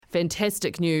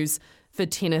fantastic news for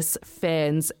tennis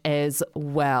fans as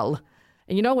well.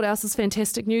 And you know what else is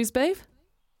fantastic news, Beef?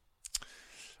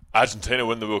 Argentina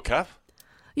win the World Cup?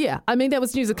 Yeah, I mean, that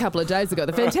was news a couple of days ago.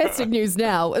 The fantastic news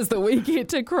now is that we get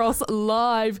to cross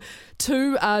live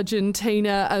to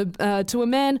Argentina, to a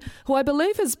man who I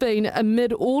believe has been,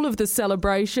 amid all of the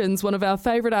celebrations, one of our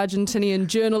favourite Argentinian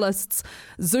journalists.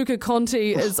 Zuka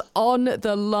Conti is on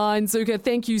the line. Zuka,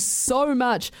 thank you so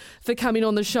much for coming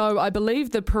on the show. I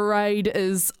believe the parade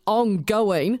is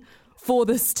ongoing for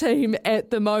this team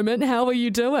at the moment. How are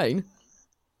you doing?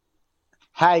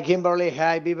 Hi, Kimberly.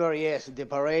 Hi, Bieber. Yes, the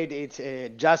parade is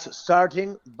just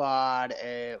starting, but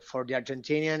for the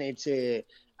Argentinian, it's,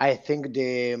 I think,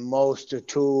 the most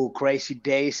two crazy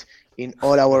days in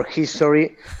all our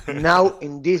history. Now,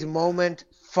 in this moment,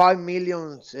 5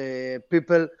 million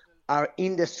people are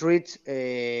in the streets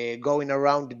going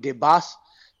around the bus.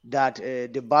 That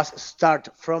the bus start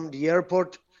from the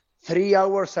airport 3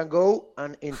 hours ago,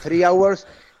 and in 3 hours,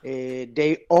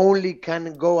 they only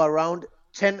can go around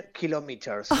 10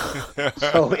 kilometers.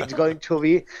 So it's going to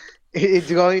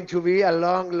be a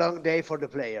long day for the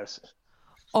players.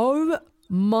 Oh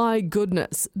my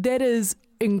goodness, that is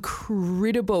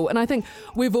incredible. And I think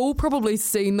we've all probably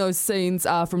seen those scenes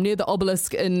from near the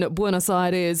obelisk in Buenos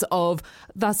Aires of,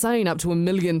 they're saying, up to 1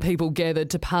 million people gathered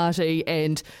to party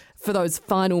and for those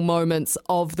final moments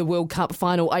of the World Cup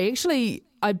final. I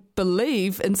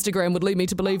believe Instagram would lead me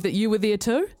to believe that you were there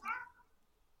too.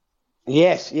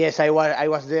 Yes, I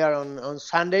was there on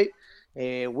Sunday.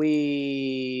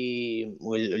 We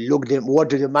will watch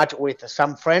the match with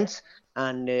some friends,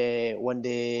 and when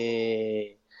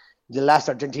the last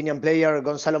Argentinian player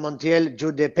Gonzalo Montiel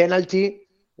drew the penalty,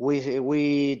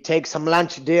 we take some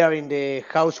lunch there in the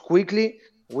house quickly.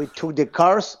 We took the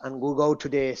cars and we go to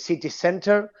the city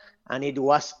center, and it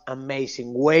was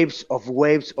amazing. Waves of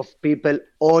people.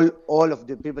 All of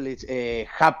the people is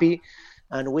happy.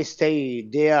 And we stay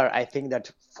there, I think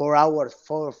that 4 or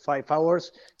 5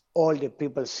 hours, all the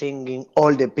people singing,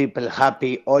 all the people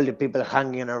happy, all the people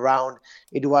hanging around.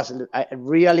 It was I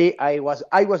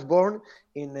was born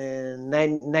in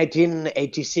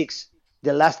 1986,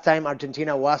 the last time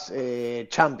Argentina was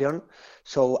champion.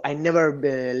 So I never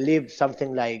lived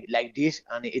something like this,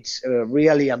 and it's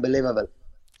really unbelievable.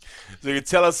 So you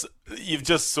tell us, you've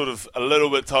just sort of a little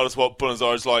bit told us what Buenos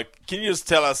Aires is like. Can you just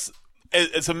tell us,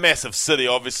 it's a massive city,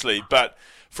 obviously, but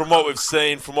from what we've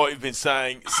seen, from what you've been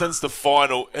saying, since the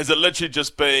final, has it literally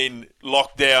just been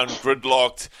locked down,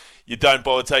 gridlocked? You don't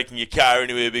bother taking your car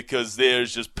anywhere because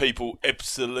there's just people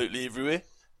absolutely everywhere?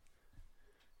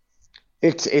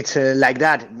 It's like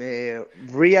that.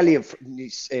 Really,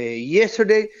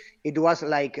 yesterday it was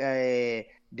like the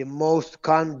most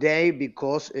calm day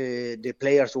because the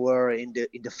players were in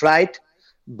the flight.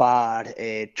 But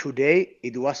today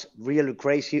it was really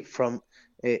crazy. From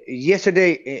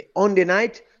yesterday on the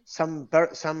night, some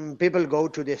people go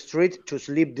to the street to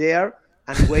sleep there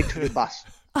and wait to the bus.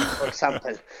 For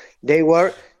example, they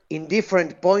were in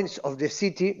different points of the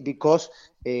city because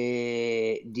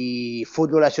the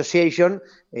Football Association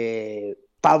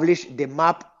published the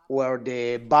map where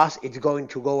the bus is going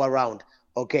to go around.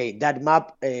 Okay, that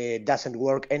map doesn't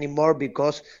work anymore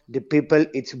because the people,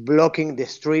 it's blocking the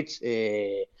streets,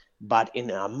 but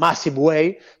in a massive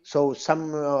way. So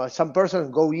some persons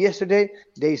go yesterday,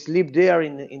 they sleep there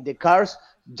in the cars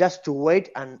just to wait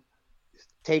and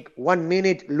take 1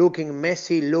 minute looking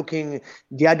Messi, looking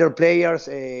the other players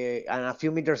and a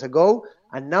few meters ago.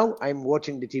 And now I'm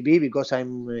watching the TV because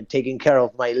I'm taking care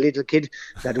of my little kid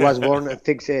that was born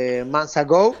 6 months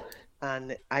ago.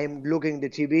 And I'm looking the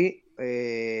TV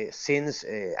since,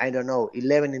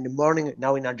 11 in the morning.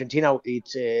 Now in Argentina,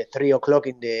 it's 3 o'clock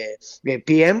in the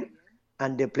PM.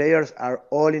 And the players are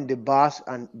all in the bus,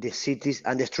 and the cities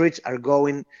and the streets are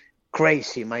going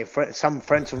crazy. Some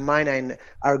friends of mine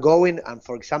are going, and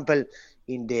for example,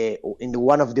 in the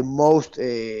one of the most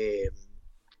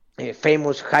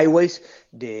famous highways,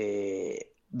 the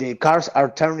cars are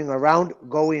turning around,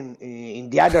 going in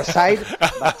the other side,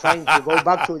 but trying to go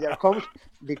back to their homes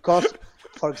because,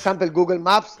 for example, Google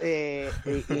Maps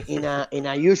in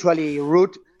a usually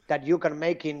route that you can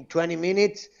make in 20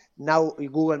 minutes. Now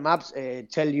Google Maps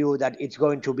tell you that it's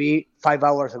going to be 5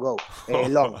 hours ago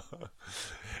long.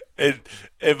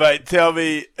 Mate, tell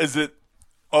me, is it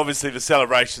obviously the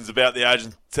celebrations about the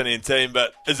Argentinian team,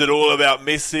 but is it all about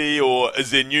Messi, or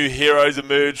is there new heroes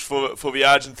emerged for the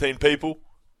Argentine people?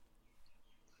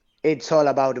 It's all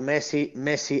about Messi,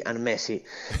 and Messi.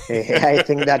 I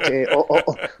think that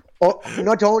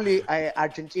not only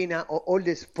Argentina, all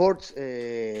the sports,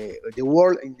 the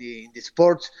world in the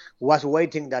sports was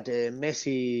waiting that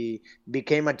Messi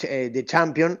became the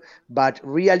champion, but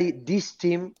really this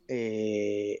team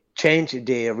changed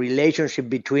the relationship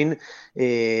between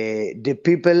the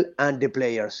people and the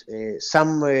players.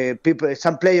 Some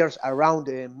players around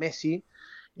Messi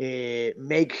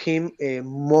make him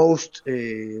more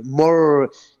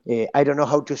I don't know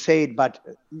how to say it, but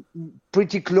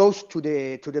pretty close to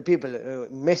the people.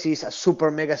 Messi is a super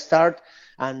mega star,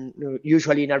 and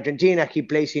usually in Argentina he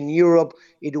plays in Europe.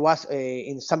 It was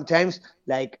in sometimes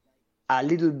like a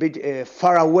little bit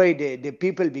far away the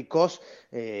people because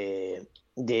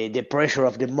the pressure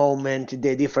of the moment,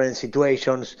 the different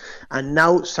situations, and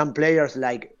now some players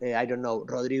like I don't know,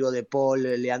 Rodrigo de Paul,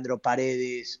 Leandro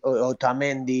Paredes,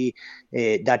 Otamendi,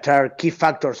 that are key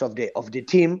factors of the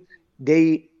team.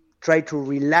 They try to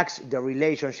relax the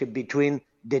relationship between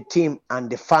the team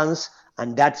and the fans,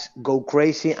 and that's go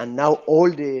crazy. And now all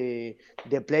the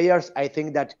players, I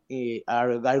think that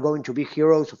are going to be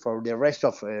heroes for the rest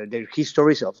of their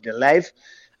histories of their life.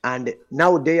 And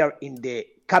now they are in the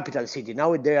capital city.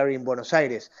 Now they are in Buenos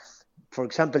Aires. For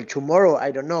example, tomorrow,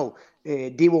 I don't know,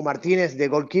 Dibu Martinez, the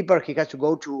goalkeeper, he has to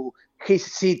go to his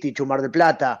city, to Mar del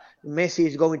Plata. Messi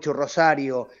is going to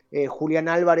Rosario. Julian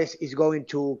Alvarez is going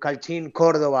to Calcín,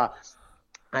 Córdoba.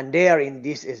 And there in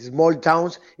these small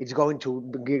towns, it's going to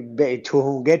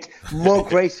get more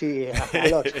crazy a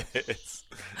lot.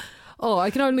 Oh,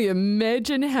 I can only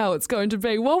imagine how it's going to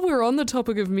be. While we're on the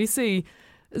topic of Messi,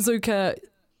 Zuka,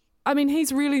 I mean,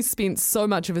 he's really spent so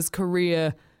much of his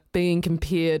career being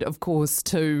compared, of course,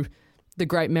 to the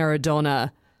great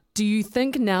Maradona. Do you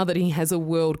think now that he has a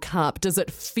World Cup, does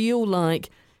it feel like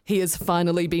he has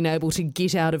finally been able to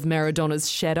get out of Maradona's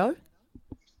shadow?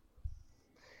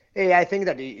 I think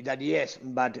that yes,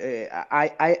 but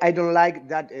I don't like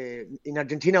that. In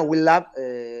Argentina, we love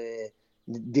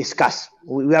discuss.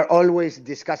 We are always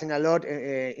discussing a lot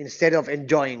instead of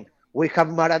enjoying. We have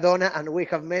Maradona and we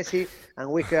have Messi,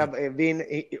 and we have been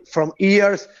from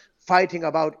years fighting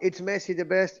about it's Messi the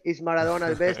best, it's Maradona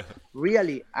the best.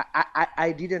 Really,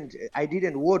 I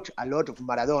didn't watch a lot of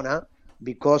Maradona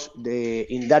because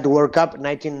in that World Cup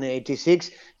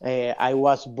 1986 I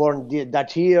was born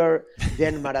that year.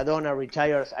 Then Maradona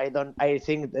retires. I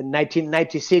think in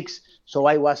 1996. So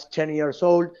I was 10 years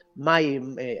old. My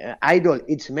idol,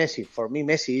 it's Messi. For me,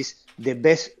 Messi is the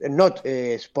best, not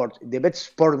the best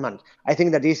sportsman. I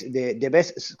think that is the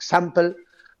best example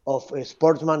of a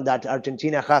sportsman that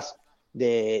Argentina has.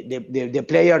 The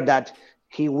player that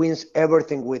he wins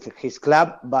everything with his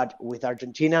club, but with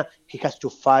Argentina, he has to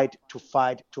fight,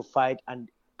 and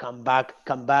come back.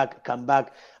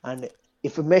 And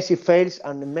if Messi fails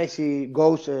and Messi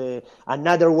goes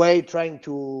another way, trying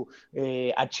to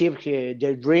achieve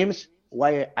their dreams,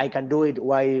 why I can do it,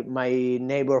 why my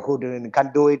neighborhood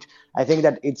can't do it. I think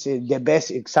that it's the best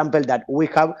example that we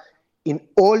have in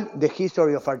all the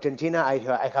history of Argentina.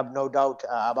 I have no doubt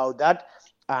about that.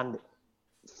 And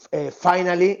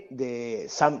finally,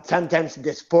 sometimes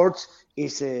the sports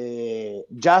is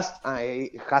just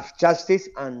have justice,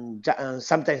 and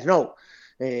sometimes no.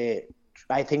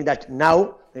 I think that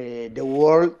now the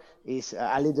world is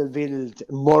a little bit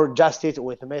more justice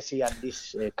with Messi and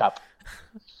this cup.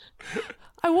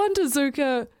 I wonder,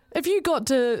 Zuka, if you got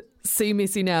to see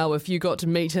Messi now, if you got to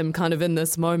meet him kind of in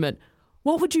this moment,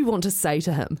 what would you want to say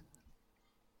to him?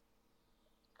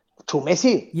 To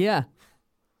Messi? Yeah.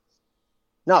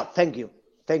 No, thank you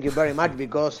very much,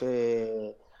 because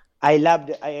I love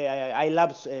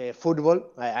football.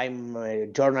 I'm a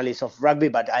journalist of rugby,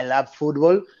 but I love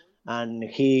football, and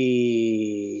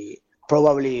he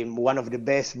probably one of the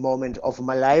best moments of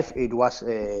my life. It was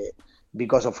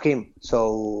because of him.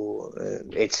 So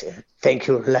it's thank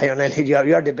you, Lionel.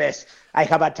 You are the best. I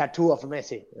have a tattoo of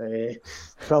Messi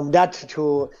from that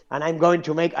to, and I'm going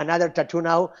to make another tattoo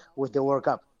now with the World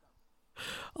Cup.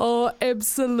 Oh,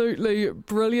 absolutely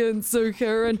brilliant,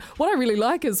 Zuka. And what I really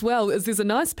like as well is there's a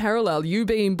nice parallel. You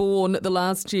being born the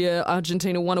last year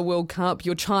Argentina won a World Cup.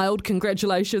 Your child,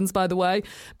 congratulations, by the way,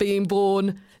 being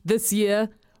born this year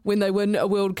when they win a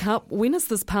World Cup. When is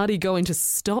this party going to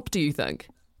stop, do you think?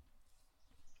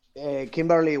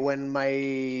 Kimberly, when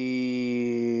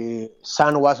my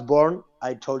son was born,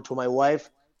 I told to my wife,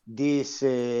 this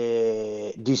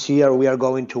year we are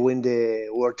going to win the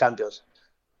World Champions.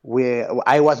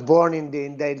 I was born in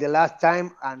the last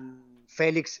time, and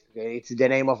Felix, it's the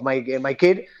name of my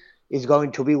kid, is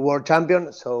going to be world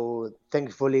champion. So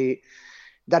thankfully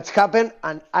that's happened,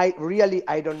 and I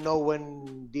don't know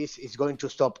when this is going to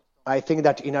stop. I think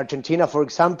that in Argentina, for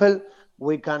example,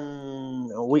 we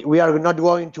are not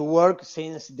going to work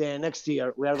since the next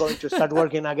year. We are going to start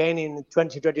working again in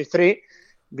 2023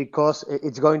 because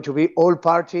it's going to be all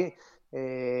party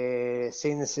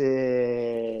since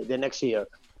the next year.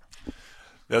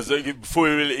 Now, Zuki, before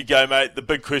we let you go, mate, the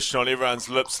big question on everyone's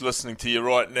lips listening to you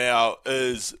right now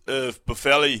is if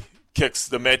Boffelli kicks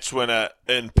the match winner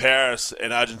in Paris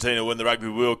and Argentina win the Rugby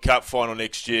World Cup final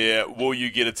next year, will you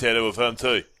get a tattoo of him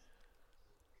too?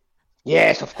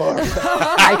 Yes, of course.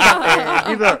 I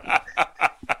have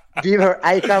Beaver.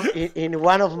 I have in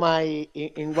one of my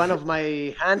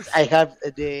hands. I have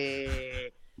the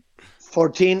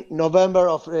 14 November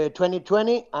of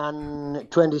 2020 and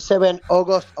 27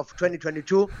 August of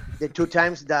 2022. The two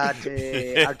times that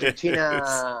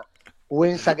Argentina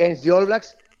wins against the All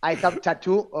Blacks. I have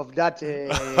tattoo of that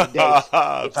date.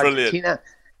 Brilliant.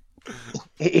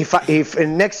 If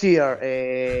next year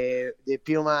the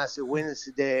Pumas wins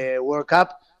the World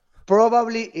Cup,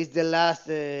 probably is the last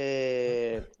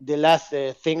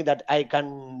thing that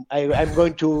I'm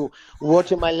going to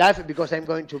watch in my life because I'm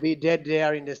going to be dead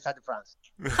there in the Stade de France.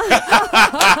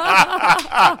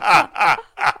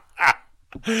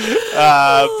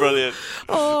 Brilliant.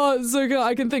 Oh, Zuka,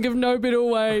 I can think of no better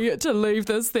way to leave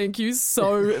this. Thank you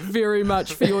so very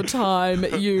much for your time.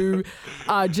 You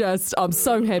are just, I'm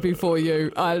so happy for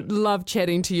you. I love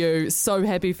chatting to you. So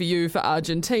happy for you, for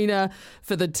Argentina,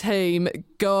 for the team.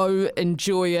 Go,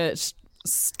 enjoy it,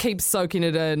 keep soaking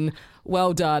it in.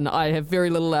 Well done. I have very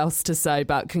little else to say,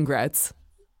 but congrats.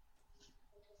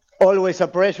 Always a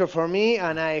pleasure for me,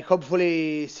 and I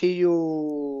hopefully see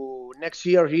you next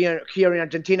year here in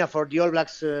Argentina for the All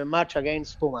Blacks match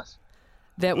against Pumas.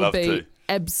 That would be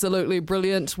absolutely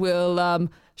brilliant. We'll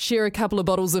share a couple of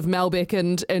bottles of Malbec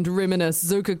and reminisce.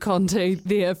 Zuka Conte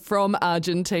there from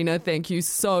Argentina. Thank you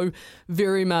so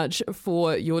very much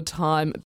for your time.